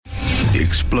the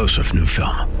explosive new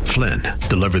film, Flynn,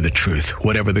 Deliver the Truth,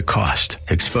 Whatever the Cost,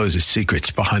 exposes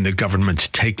secrets behind the government's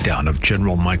takedown of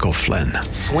General Michael Flynn.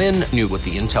 Flynn knew what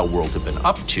the intel world had been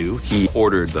up to. He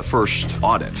ordered the first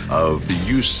audit of the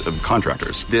use of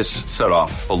contractors. This set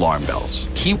off alarm bells.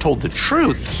 He told the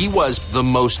truth. He was the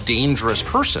most dangerous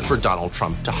person for Donald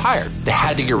Trump to hire. They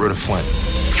had to get rid of Flynn.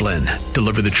 Flynn,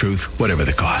 Deliver the Truth, Whatever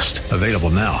the Cost. Available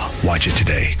now. Watch it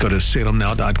today. Go to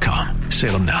salemnow.com.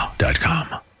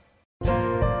 salemnow.com.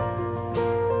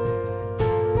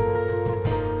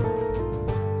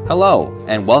 Hello,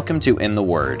 and welcome to In the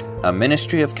Word, a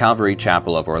ministry of Calvary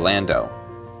Chapel of Orlando.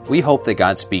 We hope that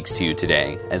God speaks to you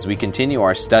today as we continue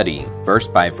our study, verse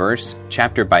by verse,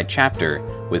 chapter by chapter,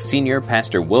 with Senior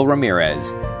Pastor Will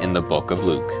Ramirez in the book of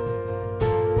Luke.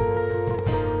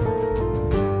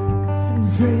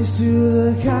 Praise to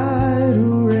the God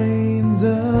who reigns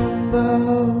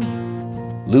above.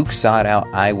 Luke sought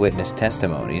out eyewitness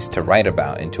testimonies to write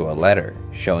about into a letter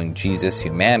showing Jesus'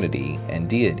 humanity and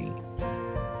deity.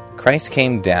 Christ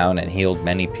came down and healed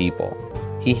many people.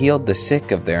 He healed the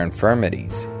sick of their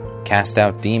infirmities, cast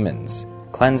out demons,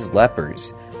 cleansed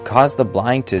lepers, caused the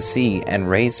blind to see, and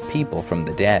raised people from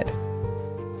the dead.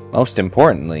 Most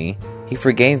importantly, He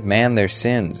forgave man their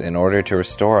sins in order to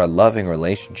restore a loving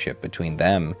relationship between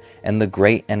them and the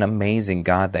great and amazing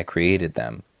God that created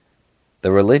them.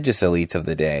 The religious elites of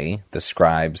the day, the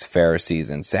scribes, Pharisees,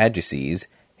 and Sadducees,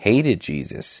 hated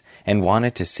Jesus and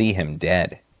wanted to see Him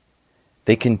dead.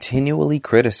 They continually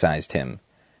criticized Him.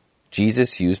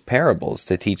 Jesus used parables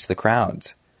to teach the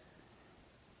crowds.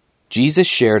 Jesus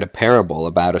shared a parable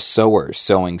about a sower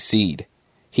sowing seed.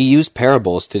 He used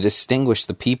parables to distinguish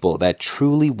the people that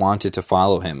truly wanted to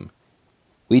follow Him.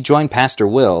 We join Pastor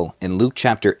Will in Luke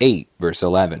chapter 8, verse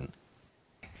 11.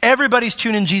 Everybody's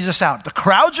tuning Jesus out. The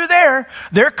crowds are there.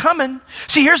 They're coming.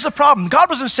 See, here's the problem. God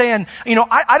wasn't saying,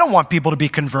 I don't want people to be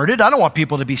converted. I don't want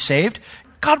people to be saved.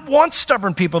 God wants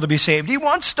stubborn people to be saved. He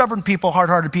wants stubborn people,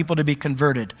 hard-hearted people to be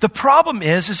converted. The problem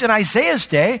is in Isaiah's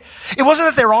day, it wasn't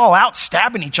that they were all out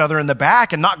stabbing each other in the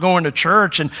back and not going to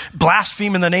church and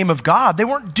blaspheming the name of God. They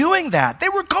weren't doing that. They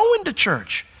were going to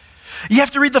church. You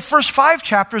have to read the first 5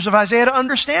 chapters of Isaiah to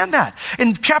understand that.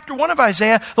 In chapter 1 of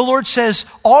Isaiah, the Lord says,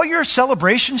 all your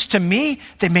celebrations to me,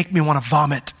 they make me want to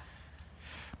vomit.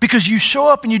 Because you show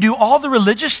up and you do all the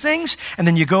religious things, and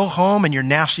then you go home and you're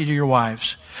nasty to your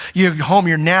wives. You're home,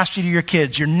 you're nasty to your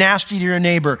kids. You're nasty to your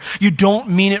neighbor. You don't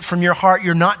mean it from your heart.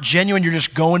 You're not genuine. You're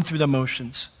just going through the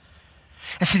motions.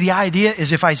 And see, the idea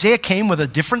is if Isaiah came with a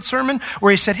different sermon where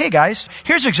he said, hey guys,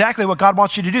 here's exactly what God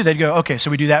wants you to do. They'd go, okay,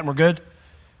 so we do that and we're good.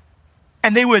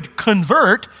 And they would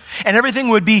convert and everything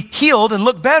would be healed and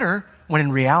look better, when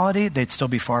in reality, they'd still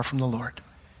be far from the Lord.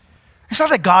 It's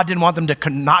not that God didn't want them to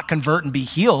not convert and be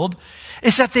healed.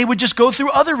 It's that they would just go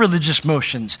through other religious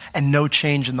motions and no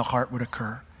change in the heart would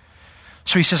occur.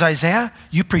 So he says, Isaiah,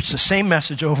 you preach the same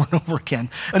message over and over again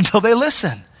until they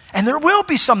listen. And there will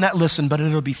be some that listen, but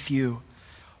it'll be few.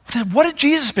 What had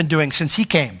Jesus been doing since He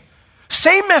came?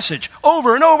 Same message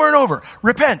over and over and over.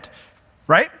 Repent,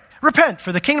 right? Repent,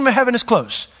 for the kingdom of heaven is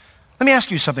close. Let me ask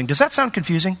you something. Does that sound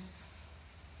confusing?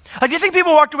 Do you think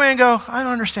people walked away and go, I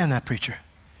don't understand that, preacher?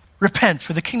 Repent,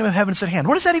 for the kingdom of heaven is at hand.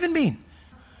 What does that even mean?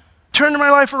 Turn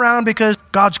my life around because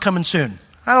God's coming soon.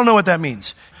 I don't know what that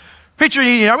means. Preacher,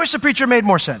 I wish the preacher made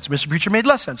more sense. I wish the preacher made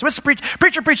less sense. I wish the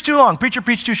preacher preached too long. Preacher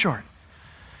preached too short.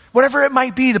 Whatever it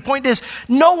might be, the point is,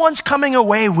 no one's coming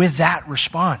away with that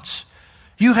response.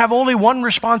 You have only one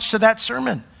response to that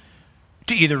sermon: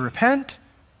 to either repent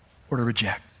or to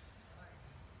reject.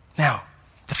 Now,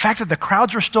 the fact that the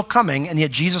crowds are still coming and yet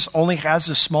Jesus only has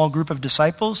this small group of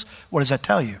disciples, what does that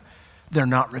tell you? They're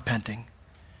not repenting.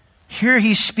 Here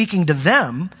He's speaking to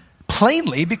them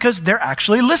plainly because they're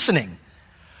actually listening.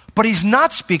 But He's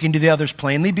not speaking to the others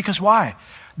plainly because why?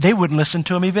 They wouldn't listen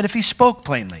to Him even if He spoke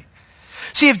plainly.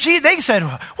 See, if they said,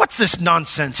 what's this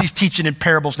nonsense? He's teaching in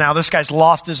parables now. This guy's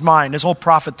lost his mind. His whole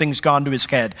prophet thing's gone to his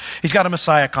head. He's got a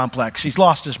Messiah complex. He's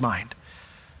lost his mind.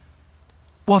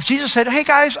 Well, if Jesus said, hey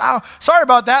guys, sorry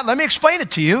about that, let me explain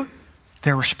it to you,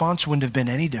 their response wouldn't have been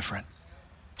any different.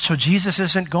 So Jesus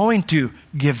isn't going to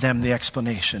give them the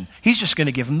explanation. He's just going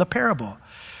to give them the parable.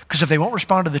 Because if they won't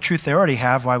respond to the truth they already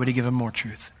have, why would He give them more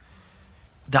truth?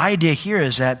 The idea here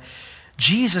is that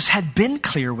Jesus had been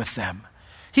clear with them.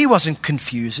 He wasn't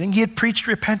confusing. He had preached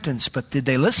repentance, but did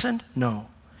they listen? No.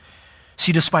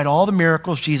 See, despite all the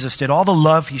miracles Jesus did, all the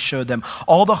love He showed them,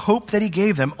 all the hope that He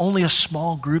gave them, only a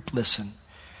small group listened.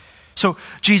 So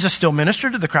Jesus still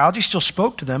ministered to the crowds. He still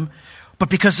spoke to them. But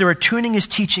because they were tuning His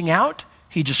teaching out,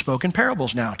 He just spoke in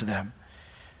parables now to them.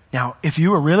 Now, if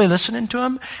you were really listening to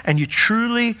him and you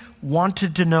truly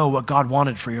wanted to know what God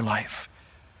wanted for your life,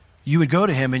 you would go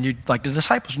to him and you'd, like the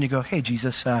disciples, and you go, hey,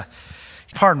 Jesus,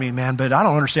 pardon me, man, but I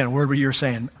don't understand a word what you're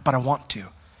saying, but I want to.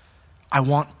 I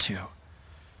want to.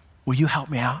 Will you help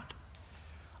me out?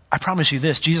 I promise you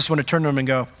this. Jesus would have turned to him and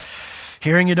go,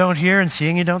 hearing you don't hear and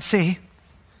seeing you don't see.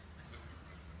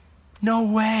 No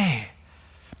way.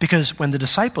 Because when the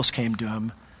disciples came to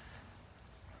him,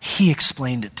 he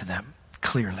explained it to them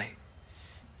clearly.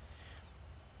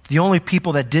 The only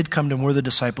people that did come to him were the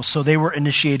disciples, so they were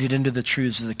initiated into the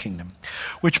truths of the kingdom.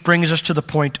 Which brings us to the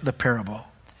point of the parable.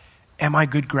 Am I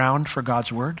good ground for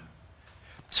God's word?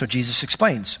 So Jesus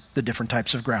explains the different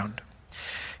types of ground.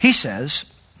 He says,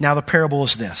 now the parable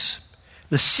is this.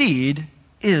 The seed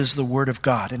is the word of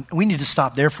God. And we need to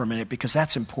stop there for a minute because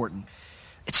that's important.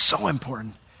 It's so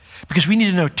important. Because we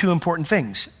need to know two important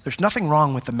things. There's nothing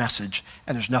wrong with the message,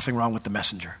 and there's nothing wrong with the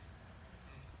messenger.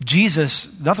 Jesus,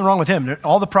 nothing wrong with him.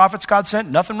 All the prophets God sent,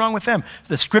 nothing wrong with them.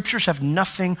 The scriptures have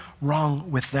nothing wrong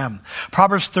with them.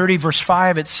 Proverbs 30, verse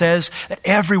 5, it says that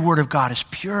every word of God is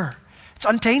pure. It's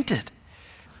untainted.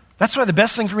 That's why the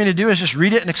best thing for me to do is just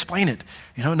read it and explain it.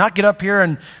 Not get up here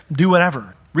and do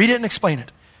whatever. Read it and explain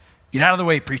it. Get out of the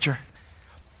way, preacher.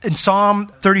 In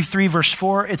Psalm 33, verse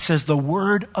 4, it says, the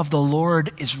word of the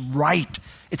Lord is right.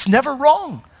 It's never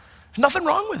wrong. There's nothing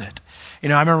wrong with it. I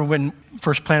remember when we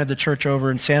first planted the church over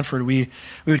in Sanford, we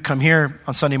would come here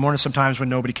on Sunday morning sometimes when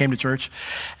nobody came to church.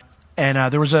 And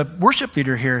there was a worship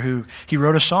leader here he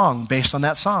wrote a song based on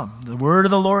that psalm. The word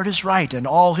of the Lord is right, and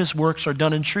all his works are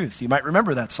done in truth. You might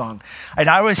remember that song. And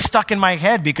I was stuck in my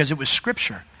head because it was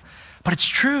scripture. But it's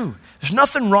true. There's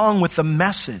nothing wrong with the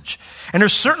message. And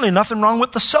there's certainly nothing wrong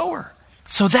with the sower.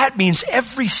 So that means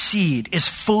every seed is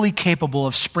fully capable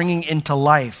of springing into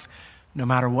life, no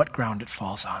matter what ground it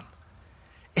falls on.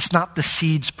 It's not the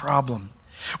seed's problem,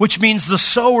 which means the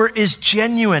sower is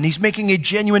genuine. He's making a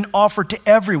genuine offer to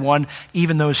everyone,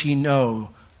 even those he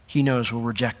knows will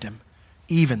reject him,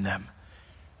 even them.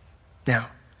 Now,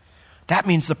 that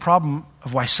means the problem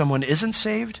of why someone isn't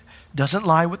saved doesn't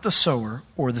lie with the sower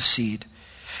or the seed.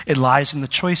 It lies in the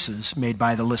choices made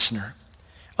by the listener,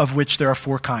 of which there are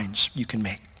 4 kinds you can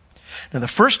make. Now, the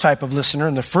first type of listener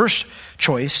and the first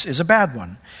choice is a bad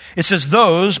one. It says,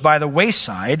 those by the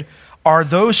wayside are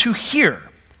those who hear.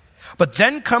 But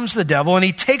then comes the devil and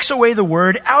he takes away the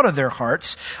word out of their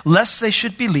hearts, lest they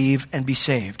should believe and be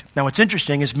saved. Now, what's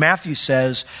interesting is Matthew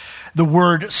says the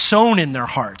word sown in their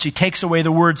hearts. He takes away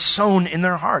the word sown in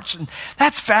their hearts. And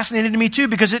that's fascinating to me too,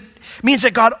 because it means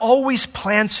that God always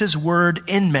plants his word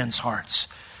in men's hearts.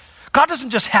 God doesn't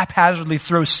just haphazardly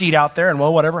throw seed out there and,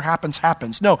 well, whatever happens,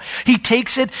 happens. No, he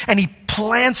takes it and he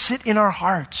plants it in our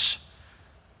hearts.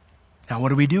 Now, what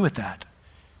do we do with that?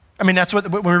 That's what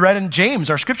when we read in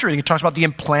James, our scripture reading, it talks about the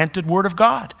implanted word of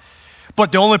God.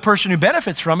 But the only person who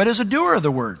benefits from it is a doer of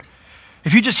the word.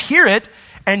 If you just hear it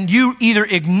and you either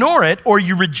ignore it or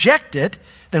you reject it,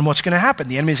 then what's going to happen?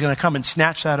 The enemy is going to come and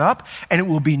snatch that up, and it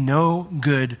will be no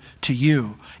good to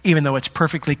you, even though it's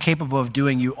perfectly capable of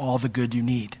doing you all the good you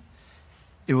need.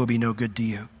 It will be no good to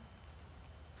you.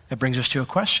 That brings us to a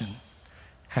question.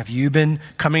 Have you been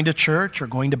coming to church or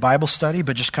going to Bible study,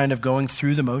 but just kind of going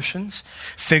through the motions,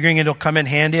 figuring it'll come in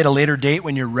handy at a later date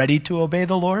when you're ready to obey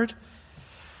the Lord?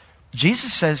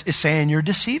 Jesus is saying you're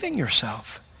deceiving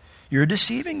yourself. You're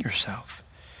deceiving yourself.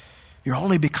 You're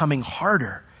only becoming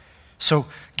harder. So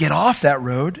get off that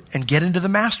road and get into the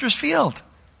master's field.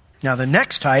 Now, the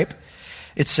next type,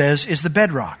 it says, is the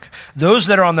bedrock. Those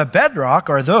that are on the bedrock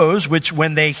are those which,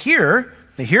 when they hear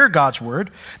God's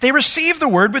word, they receive the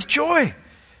word with joy.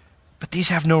 But these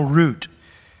have no root,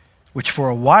 which for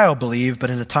a while believe, but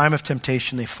in a time of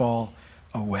temptation they fall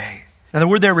away. Now, the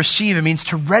word there, receive, it means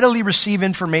to readily receive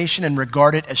information and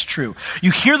regard it as true.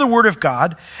 You hear the word of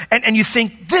God, and you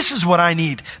think, this is what I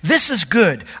need. This is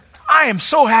good. I am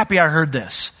so happy I heard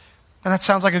this. And that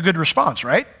sounds like a good response,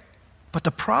 right? But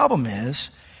the problem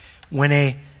is, when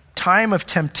a time of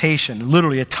temptation,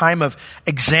 literally a time of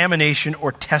examination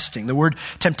or testing. The word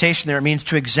temptation there means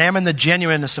to examine the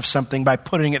genuineness of something by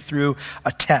putting it through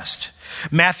a test.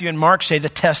 Matthew and Mark say the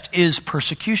test is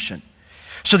persecution.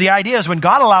 So the idea is when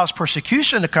God allows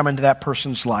persecution to come into that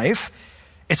person's life,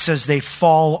 it says they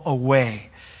fall away.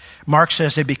 Mark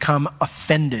says they become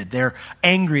offended. They're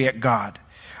angry at God.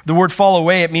 The word fall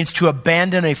away, it means to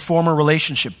abandon a former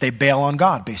relationship. They bail on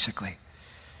God, basically.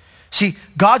 See,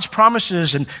 God's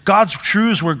promises and God's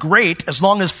truths were great as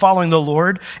long as following the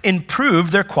Lord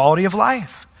improved their quality of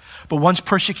life. But once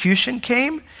persecution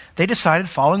came, they decided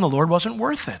following the Lord wasn't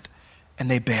worth it, and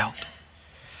they bailed.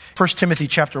 1 Timothy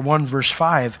chapter 1, verse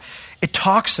 5, it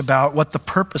talks about what the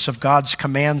purpose of God's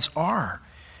commands are.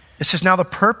 It says, now the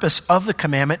purpose of the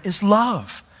commandment is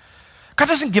love. God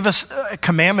doesn't give us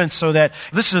commandments so that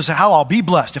this is how I'll be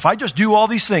blessed. If I just do all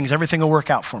these things, everything will work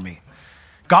out for me.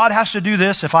 God has to do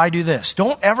this if I do this.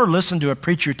 Don't ever listen to a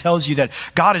preacher who tells you that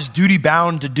God is duty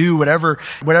bound to do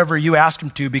whatever you ask him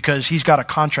to because he's got a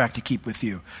contract to keep with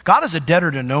you. God is a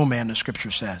debtor to no man, the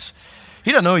scripture says.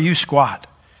 He doesn't owe you squat.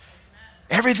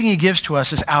 Everything he gives to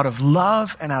us is out of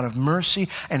love and out of mercy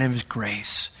and of his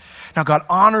grace. Now, God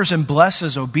honors and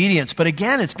blesses obedience, but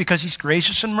again, it's because he's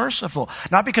gracious and merciful,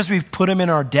 not because we've put him in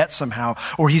our debt somehow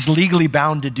or he's legally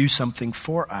bound to do something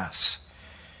for us.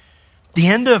 The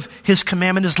end of his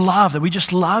commandment is love, that we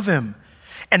just love him.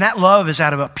 And that love is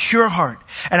out of a pure heart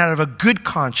and out of a good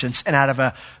conscience and out of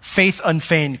a faith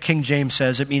unfeigned. King James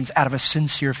says it means out of a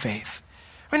sincere faith.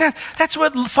 I mean, that's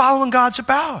what following God's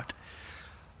about.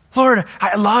 Lord,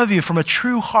 I love you from a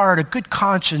true heart, a good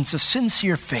conscience, a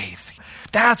sincere faith.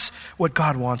 That's what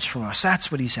God wants from us.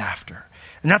 That's what he's after.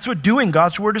 And that's what doing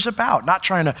God's word is about, not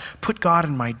trying to put God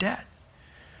in my debt.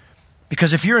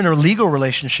 Because if you're in a legal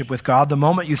relationship with God, the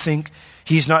moment you think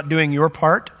he's not doing your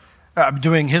part,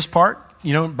 doing his part,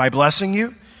 by blessing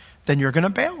you, then you're going to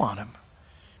bail on him.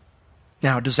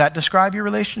 Now, does that describe your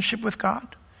relationship with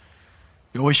God?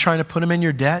 You're always trying to put him in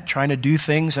your debt, trying to do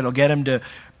things that'll get him to,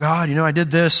 God, I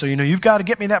did this, so you've got to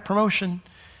get me that promotion.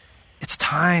 It's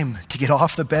time to get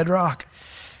off the bedrock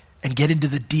and get into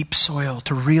the deep soil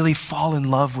to really fall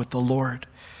in love with the Lord,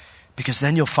 because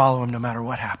then you'll follow him no matter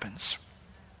what happens.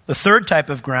 The third type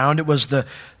of ground, it was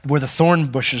where the thorn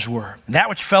bushes were. And that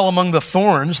which fell among the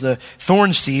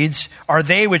thorn seeds, are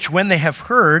they which when they have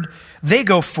heard, they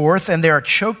go forth and they are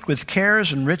choked with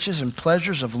cares and riches and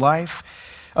pleasures of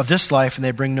this life, and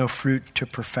they bring no fruit to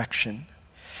perfection.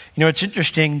 It's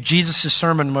interesting. Jesus'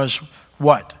 sermon was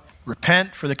what?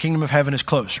 Repent, for the kingdom of heaven is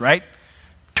close, right?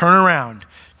 Turn around.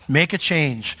 Make a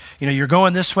change. You're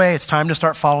going this way. It's time to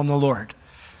start following the Lord.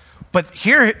 But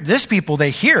here, this people,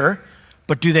 they hear,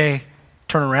 but do they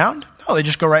turn around? No, they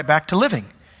just go right back to living.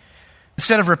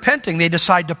 Instead of repenting, they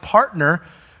decide to partner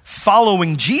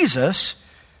following Jesus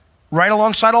right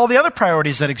alongside all the other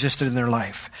priorities that existed in their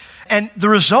life. And the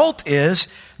result is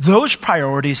those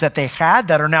priorities that they had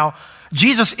that are now,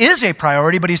 Jesus is a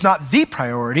priority, but he's not the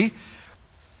priority.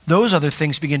 Those other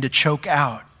things begin to choke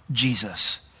out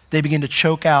Jesus. They begin to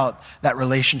choke out that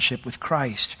relationship with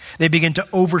Christ. They begin to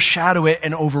overshadow it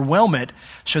and overwhelm it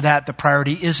so that the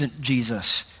priority isn't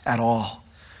Jesus at all.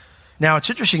 Now, it's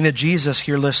interesting that Jesus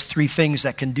here lists three things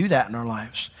that can do that in our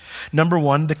lives. Number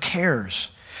one, the cares.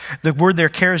 The word there,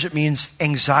 cares, it means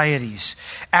anxieties,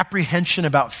 apprehension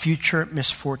about future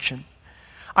misfortune.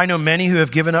 I know many who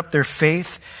have given up their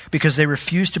faith because they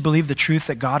refuse to believe the truth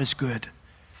that God is good.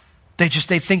 They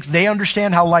think they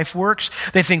understand how life works.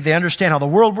 They think they understand how the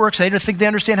world works. They think they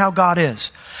understand how God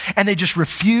is. And they just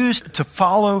refuse to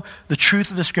follow the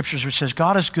truth of the scriptures, which says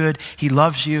God is good. He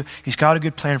loves you. He's got a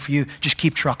good plan for you. Just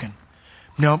keep trucking.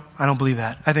 Nope, I don't believe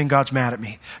that. I think God's mad at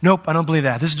me. Nope, I don't believe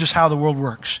that. This is just how the world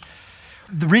works.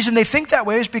 The reason they think that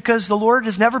way is because the Lord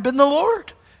has never been the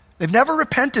Lord. They've never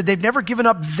repented. They've never given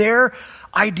up their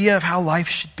idea of how life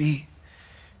should be.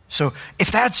 So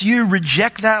if that's you,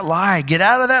 reject that lie. Get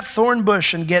out of that thorn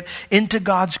bush and get into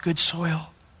God's good soil.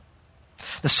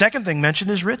 The second thing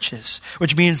mentioned is riches,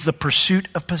 which means the pursuit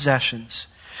of possessions.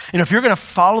 If you're going to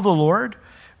follow the Lord,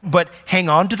 but hang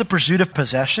on to the pursuit of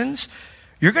possessions,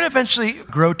 you're going to eventually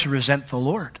grow to resent the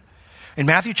Lord. In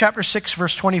Matthew chapter 6,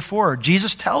 verse 24,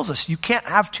 Jesus tells us you can't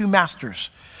have two masters,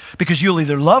 because you'll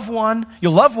either love one,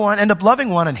 end up loving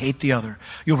one and hate the other.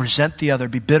 You'll resent the other,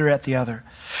 be bitter at the other.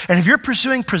 And if you're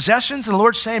pursuing possessions and the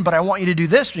Lord's saying, but I want you to do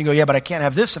this, and you go, yeah, but I can't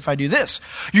have this if I do this,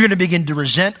 you're going to begin to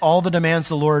resent all the demands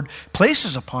the Lord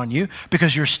places upon you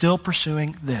because you're still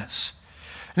pursuing this.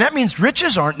 And that means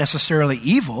riches aren't necessarily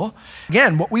evil.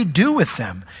 Again, what we do with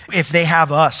them, if they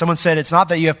have us. Someone said it's not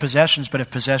that you have possessions, but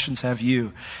if possessions have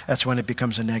you, that's when it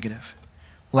becomes a negative.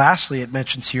 Lastly, it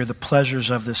mentions here the pleasures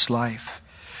of this life.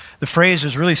 The phrase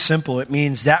is really simple. It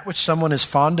means that which someone is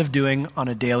fond of doing on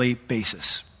a daily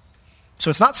basis. So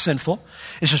it's not sinful.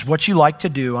 It's just what you like to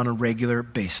do on a regular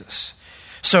basis.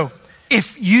 So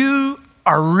if you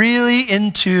are really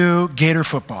into Gator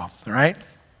football, all right?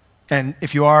 And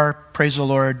if you are, praise the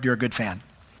Lord, you're a good fan.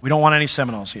 We don't want any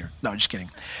Seminoles here. No, just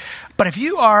kidding. But if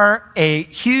you are a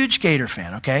huge Gator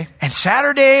fan, okay, and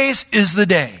Saturdays is the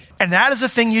day, and that is a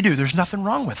thing you do, there's nothing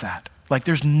wrong with that. Like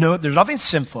there's nothing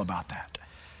sinful about that.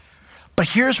 But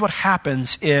here's what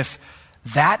happens if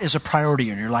that is a priority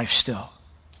in your life still.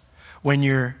 When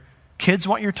your kids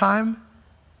want your time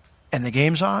and the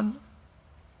game's on,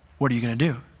 what are you going to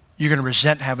do? you're going to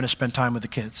resent having to spend time with the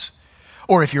kids.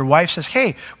 Or if your wife says,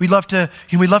 hey, we'd love to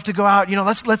go out,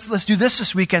 let's do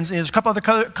this weekend. There's a couple other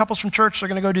couples from church that are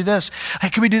going to go do this. Hey,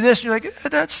 can we do this? And you're like,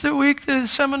 that's the week the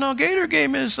Seminole Gator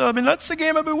game is. That's the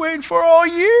game I've been waiting for all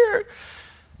year.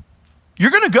 You're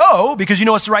going to go because you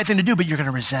know it's the right thing to do, but you're going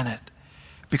to resent it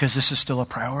because this is still a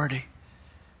priority.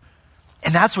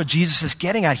 And that's what Jesus is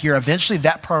getting at here. Eventually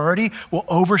that priority will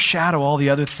overshadow all the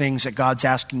other things that God's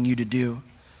asking you to do.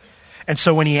 And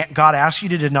so when God asks you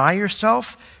to deny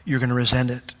yourself, you're going to resent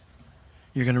it.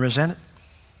 You're going to resent it.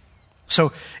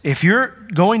 So if you're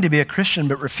going to be a Christian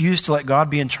but refuse to let God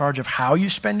be in charge of how you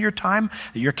spend your time,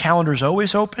 that your calendar is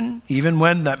always open, even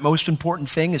when that most important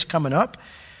thing is coming up,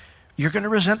 you're going to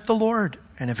resent the Lord.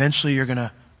 And eventually you're going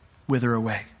to wither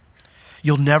away.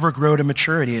 You'll never grow to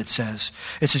maturity, it says.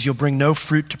 It says you'll bring no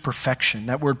fruit to perfection.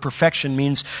 That word perfection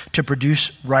means to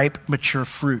produce ripe, mature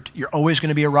fruit. You're always going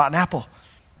to be a rotten apple.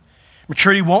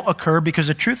 Maturity won't occur because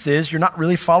the truth is you're not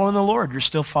really following the Lord. You're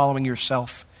still following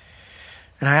yourself.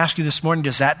 And I ask you this morning,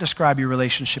 does that describe your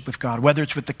relationship with God? Whether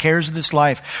it's with the cares of this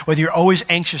life, whether you're always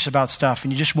anxious about stuff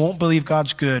and you just won't believe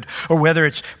God's good, or whether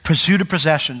it's pursuit of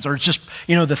possessions, or it's just,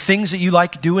 the things that you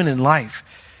like doing in life.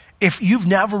 If you've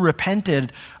never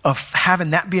repented of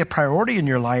having that be a priority in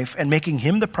your life and making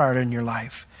Him the priority in your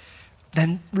life,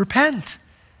 then repent.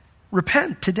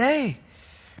 Repent today.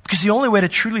 Because the only way to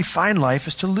truly find life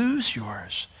is to lose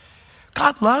yours.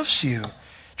 God loves you.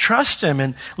 Trust Him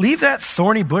and leave that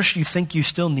thorny bush you think you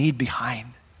still need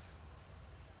behind.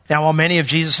 Now, while many of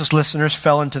Jesus' listeners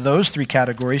fell into those three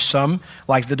categories, some,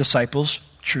 like the disciples,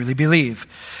 truly believe.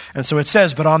 And so it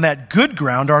says, but on that good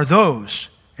ground are those,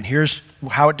 and here's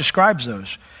how it describes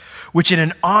those, which in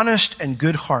an honest and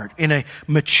good heart, in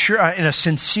a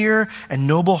sincere and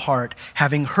noble heart,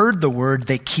 having heard the word,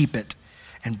 they keep it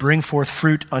and bring forth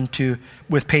fruit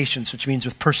with patience, which means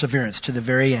with perseverance to the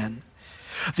very end.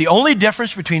 The only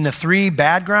difference between the three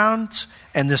bad grounds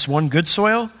and this one good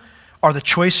soil are the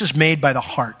choices made by the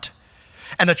heart.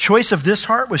 And the choice of this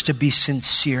heart was to be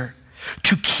sincere,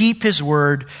 to keep His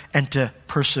word and to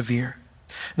persevere.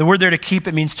 The word there, to keep,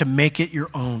 it means to make it your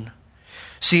own.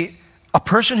 See, a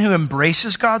person who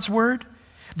embraces God's word,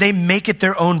 they make it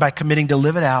their own by committing to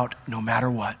live it out no matter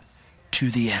what,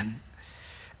 to the end.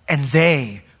 And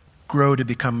they grow to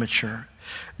become mature.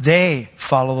 They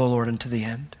follow the Lord unto the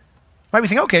end. Might we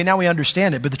think, okay, now we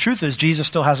understand it, but the truth is Jesus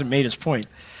still hasn't made His point.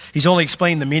 He's only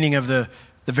explained the meaning of the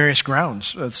various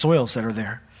grounds, soils that are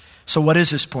there. So what is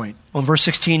His point? Well, in verse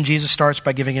 16, Jesus starts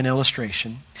by giving an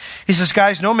illustration. He says,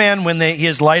 guys, no man, when he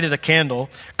has lighted a candle,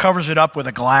 covers it up with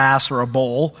a glass or a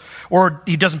bowl, or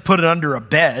he doesn't put it under a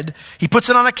bed. He puts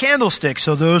it on a candlestick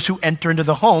so those who enter into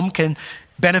the home can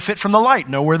benefit from the light,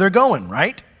 know where they're going,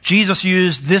 right? Jesus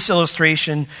used this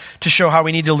illustration to show how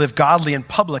we need to live godly in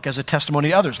public as a testimony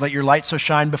to others. Let your light so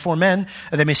shine before men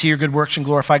that they may see your good works and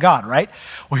glorify God, right?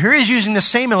 Well, here He's using the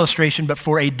same illustration, but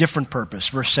for a different purpose.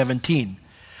 Verse 17.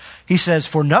 He says,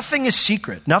 for nothing is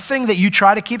secret. Nothing that you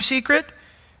try to keep secret,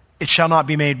 it shall not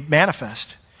be made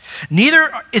manifest.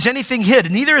 Neither is anything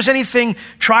hid. Neither is anything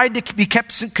tried to be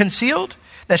kept concealed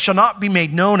that shall not be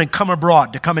made known and come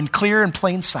abroad, to come in clear and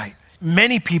plain sight.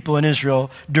 Many people in Israel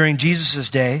during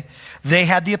Jesus' day, they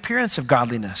had the appearance of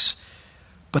godliness,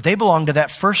 but they belonged to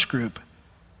that first group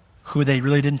who they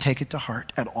really didn't take it to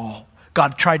heart at all.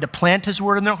 God tried to plant His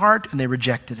word in their heart and they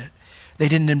rejected it. They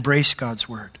didn't embrace God's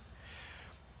word.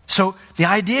 So the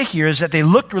idea here is that they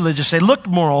looked religious, they looked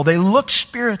moral, they looked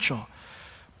spiritual,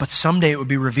 but someday it would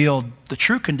be revealed the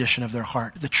true condition of their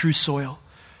heart, the true soil.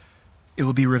 It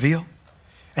will be revealed.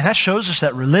 And that shows us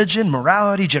that religion,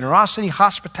 morality, generosity,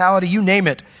 hospitality, you name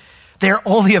it, they're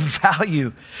only of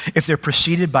value if they're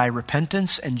preceded by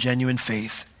repentance and genuine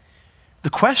faith. The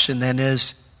question then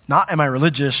is not, am I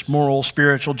religious, moral,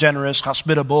 spiritual, generous,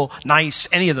 hospitable, nice,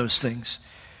 any of those things?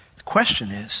 The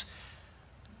question is,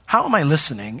 how am I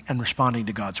listening and responding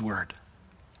to God's word?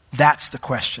 That's the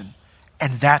question.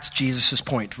 And that's Jesus'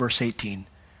 point, verse 18.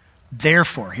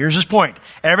 Therefore, here's His point.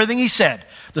 Everything He said,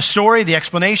 the story, the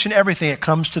explanation, everything, it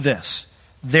comes to this.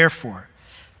 Therefore,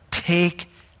 take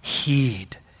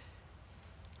heed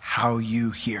how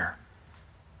you hear.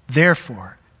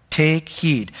 Therefore, take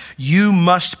heed. You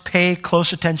must pay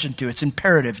close attention to. It's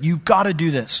imperative. You've got to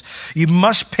do this. You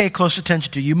must pay close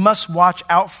attention to. You must watch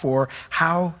out for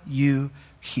how you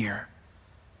hear.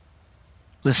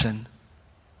 Listen,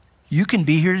 you can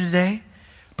be here today,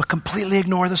 but completely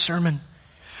ignore the sermon.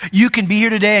 You can be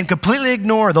here today and completely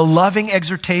ignore the loving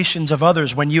exhortations of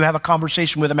others when you have a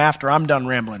conversation with them after I'm done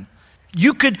rambling.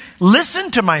 You could listen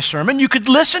to my sermon. You could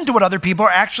listen to what other people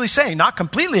are actually saying, not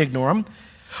completely ignore them,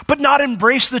 but not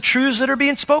embrace the truths that are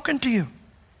being spoken to you.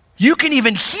 You can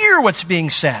even hear what's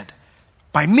being said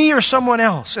by me or someone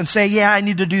else and say, yeah, I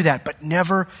need to do that, but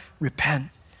never repent.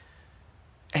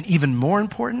 And even more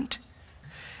important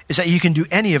is that you can do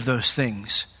any of those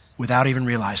things without even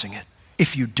realizing it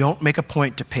if you don't make a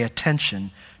point to pay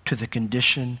attention to the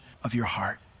condition of your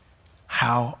heart.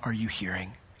 How are you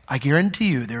hearing? I guarantee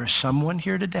you there is someone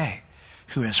here today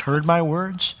who has heard my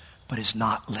words but is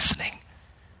not listening.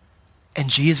 And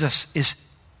Jesus is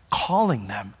calling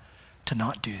them to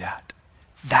not do that.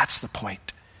 That's the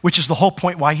point, which is the whole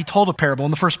point why he told a parable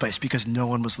in the first place, because no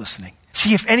one was listening.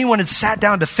 See, if anyone had sat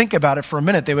down to think about it for a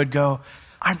minute, they would go,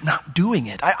 I'm not doing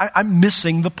it. I'm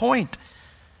missing the point.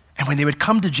 And when they would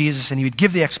come to Jesus and he would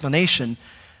give the explanation,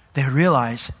 they would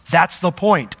realize, that's the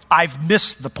point. I've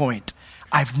missed the point.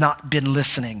 I've not been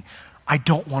listening. I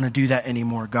don't want to do that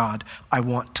anymore, God. I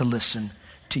want to listen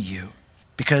to you.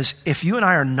 Because if you and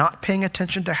I are not paying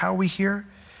attention to how we hear,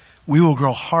 we will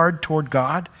grow hard toward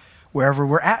God wherever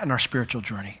we're at in our spiritual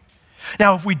journey.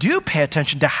 Now, if we do pay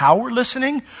attention to how we're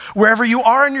listening, wherever you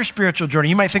are in your spiritual journey,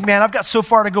 you might think, man, I've got so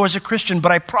far to go as a Christian,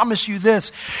 but I promise you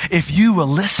this, if you will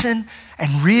listen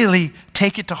and really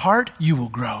take it to heart, you will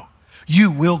grow. You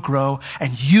will grow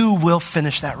and you will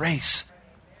finish that race.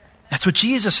 That's what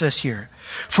Jesus says here.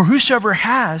 For whosoever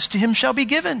has, to him shall be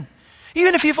given.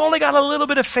 Even if you've only got a little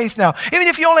bit of faith now, even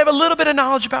if you only have a little bit of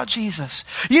knowledge about Jesus,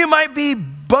 you might be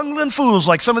bungling fools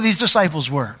like some of these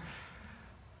disciples were.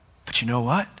 But you know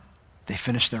what? They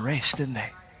finished their race, didn't they?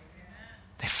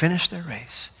 They finished their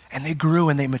race and they grew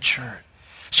and they matured.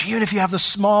 So even if you have the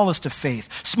smallest of faith,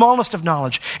 smallest of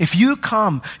knowledge, if you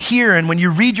come here and when you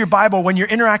read your Bible, when you're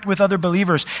interacting with other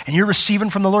believers and you're receiving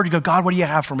from the Lord, you go, God, what do you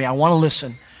have for me? I want to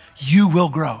listen. You will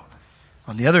grow.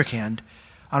 On the other hand,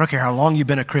 I don't care how long you've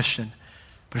been a Christian,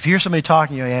 but if you hear somebody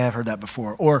talking, you go, yeah, I've heard that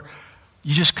before. Or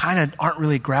you just kind of aren't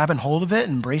really grabbing hold of it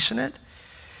and embracing it.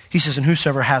 He says, and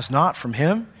whosoever has not from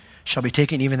him shall be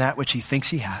taken even that which he thinks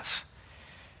he has.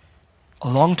 A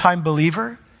long-time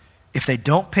believer, if they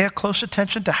don't pay a close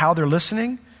attention to how they're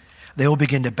listening, they will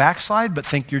begin to backslide but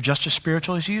think you're just as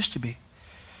spiritual as you used to be.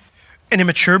 An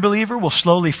immature believer will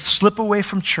slowly slip away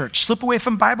from church, slip away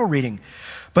from Bible reading,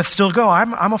 but still go,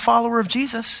 I'm a follower of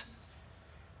Jesus.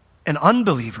 An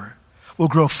unbeliever will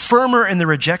grow firmer in the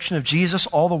rejection of Jesus,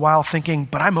 all the while thinking,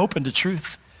 but I'm open to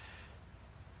truth.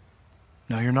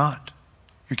 No, you're not.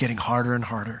 You're getting harder and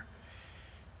harder.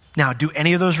 Now, do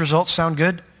any of those results sound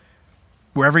good?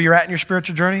 Wherever you're at in your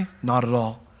spiritual journey? Not at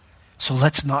all. So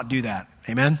let's not do that.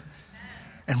 Amen?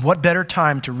 And what better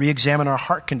time to re-examine our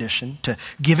heart condition, to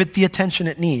give it the attention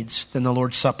it needs, than the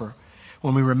Lord's Supper,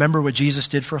 when we remember what Jesus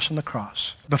did for us on the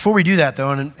cross. Before we do that,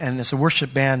 though, and as the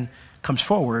worship band comes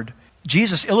forward,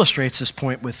 Jesus illustrates this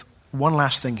point with one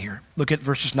last thing here. Look at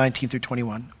verses 19 through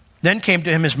 21. Then came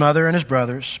to him his mother and his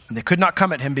brothers, and they could not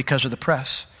come at him because of the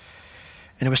press.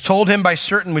 And it was told him by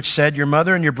certain which said, your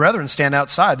mother and your brethren stand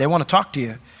outside. They want to talk to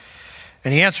you.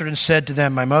 And he answered and said to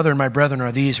them, my mother and my brethren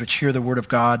are these which hear the word of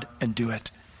God and do it.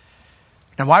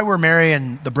 Now, why were Mary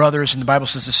and the brothers, and the Bible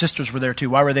says the sisters were there too?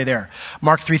 Why were they there?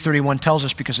 Mark 3:31 tells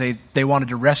us because they wanted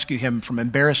to rescue him from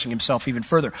embarrassing himself even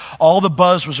further. All the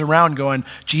buzz was around going,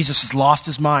 Jesus has lost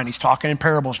his mind. He's talking in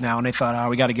parables now. And they thought,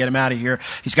 we got to get him out of here.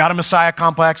 He's got a Messiah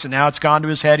complex and now it's gone to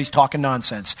his head. He's talking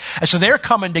nonsense. And so they're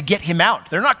coming to get him out.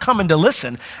 They're not coming to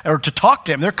listen or to talk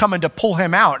to him. They're coming to pull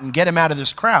him out and get him out of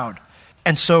this crowd.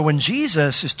 And so when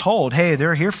Jesus is told, hey,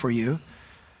 they're here for you,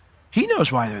 he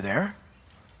knows why they're there.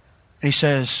 And he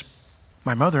says,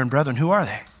 my mother and brethren, who are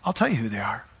they? I'll tell you who they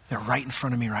are. They're right in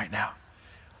front of me right now.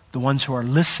 The ones who are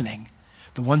listening,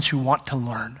 the ones who want to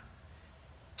learn.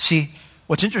 See,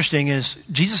 what's interesting is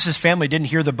Jesus' family didn't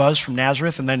hear the buzz from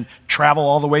Nazareth and then travel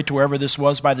all the way to wherever this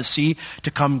was by the sea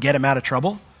to come get him out of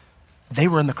trouble. They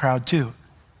were in the crowd too.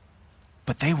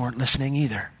 But they weren't listening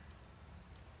either.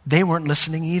 They weren't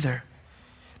listening either.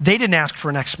 They didn't ask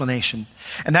for an explanation.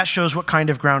 And that shows what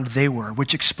kind of ground they were,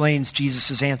 which explains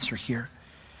Jesus' answer here.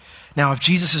 Now, if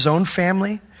Jesus' own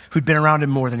family, who'd been around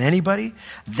him more than anybody,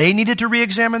 they needed to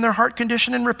re-examine their heart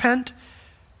condition and repent,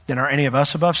 then are any of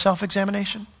us above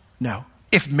self-examination? No.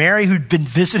 If Mary, who'd been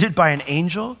visited by an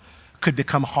angel, could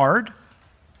become hard,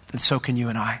 then so can you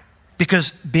and I.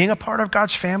 Because being a part of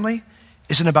God's family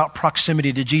isn't about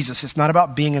proximity to Jesus. It's not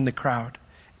about being in the crowd.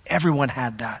 Everyone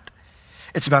had that.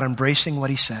 It's about embracing what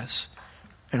he says.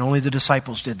 And only the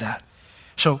disciples did that.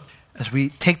 So as we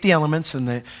take the elements and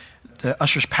the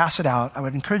ushers pass it out, I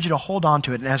would encourage you to hold on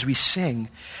to it. And as we sing,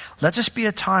 let this be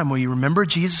a time where you remember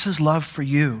Jesus' love for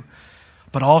you,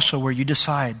 but also where you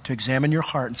decide to examine your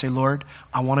heart and say, Lord,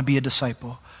 I want to be a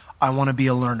disciple. I want to be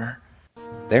a learner.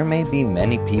 There may be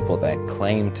many people that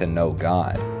claim to know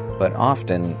God, but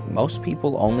often most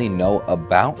people only know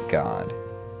about God.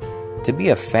 To be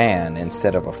a fan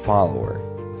instead of a follower.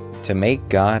 To make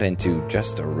God into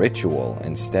just a ritual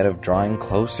instead of drawing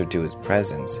closer to His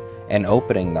presence and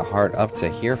opening the heart up to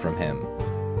hear from Him.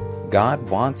 God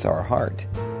wants our heart.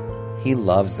 He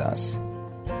loves us.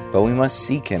 But we must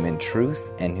seek Him in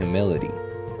truth and humility.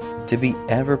 To be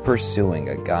ever pursuing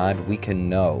a God we can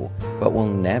know, but will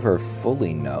never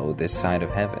fully know this side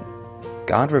of heaven.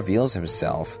 God reveals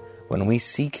Himself when we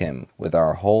seek Him with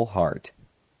our whole heart.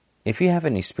 If you have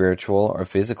any spiritual or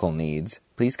physical needs,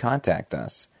 please contact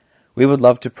us. We would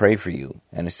love to pray for you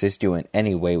and assist you in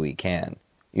any way we can.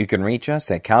 You can reach us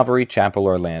at Calvary Chapel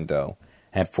Orlando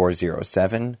at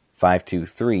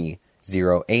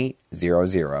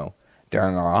 407-523-0800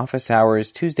 during our office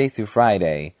hours Tuesday through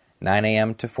Friday, 9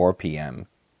 a.m. to 4 p.m.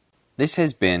 This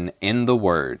has been In the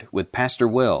Word with Pastor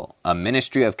Will, a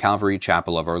ministry of Calvary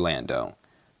Chapel of Orlando.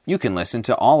 You can listen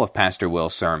to all of Pastor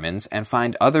Will's sermons and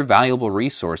find other valuable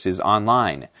resources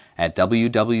online at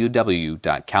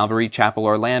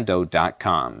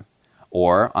www.calvarychapelorlando.com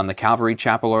or on the Calvary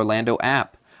Chapel Orlando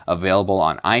app, available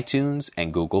on iTunes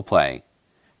and Google Play.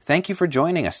 Thank you for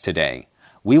joining us today.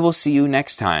 We will see you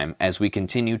next time as we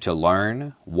continue to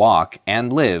learn, walk,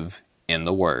 and live in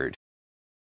the Word.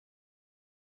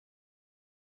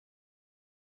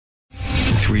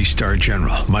 3-star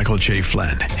General Michael J.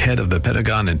 Flynn, head of the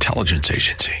Pentagon Intelligence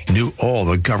Agency, knew all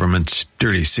the government's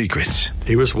dirty secrets.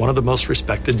 He was one of the most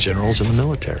respected generals in the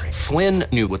military. Flynn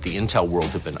knew what the intel world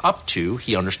had been up to.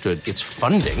 He understood its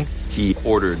funding. He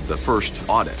ordered the first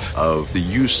audit of the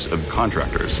use of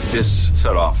contractors. This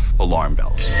set off alarm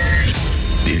bells.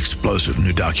 The explosive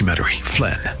new documentary,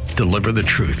 Flynn, Deliver the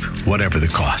Truth, Whatever the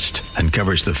Cost,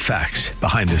 uncovers the facts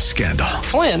behind this scandal.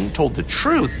 Flynn told the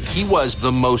truth. He was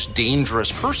the most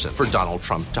dangerous person for Donald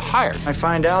Trump to hire. I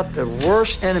find out the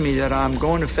worst enemy that I'm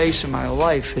going to face in my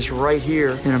life is right here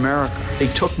in America. They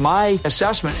took my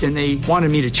assessment and they wanted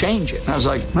me to change it. And I was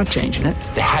like, I'm not changing it.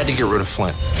 They had to get rid of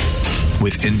Flynn.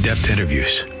 With in-depth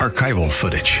interviews, archival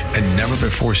footage, and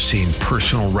never-before-seen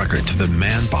personal records of the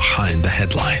man behind the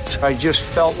headlines. I just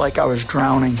felt like I was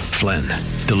drowning. Flynn,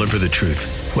 Deliver the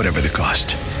Truth, Whatever the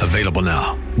Cost. Available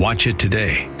now. Watch it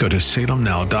today. Go to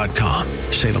salemnow.com.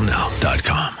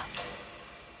 salemnow.com.